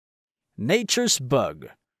Nature's bug.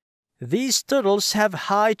 These turtles have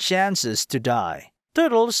high chances to die.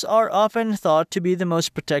 Turtles are often thought to be the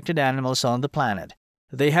most protected animals on the planet.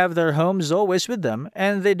 They have their homes always with them,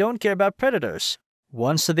 and they don't care about predators.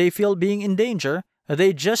 Once they feel being in danger,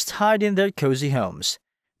 they just hide in their cozy homes.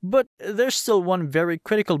 But there's still one very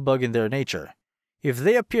critical bug in their nature. If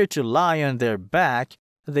they appear to lie on their back,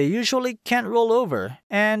 they usually can't roll over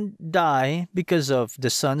and die because of the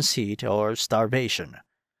sun's heat or starvation.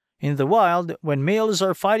 In the wild, when males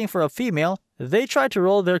are fighting for a female, they try to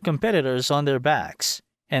roll their competitors on their backs.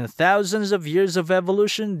 And thousands of years of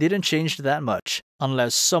evolution didn't change that much.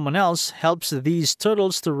 Unless someone else helps these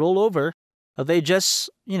turtles to roll over, they just,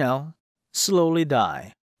 slowly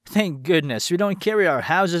die. Thank goodness we don't carry our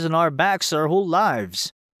houses on our backs our whole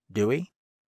lives, do we?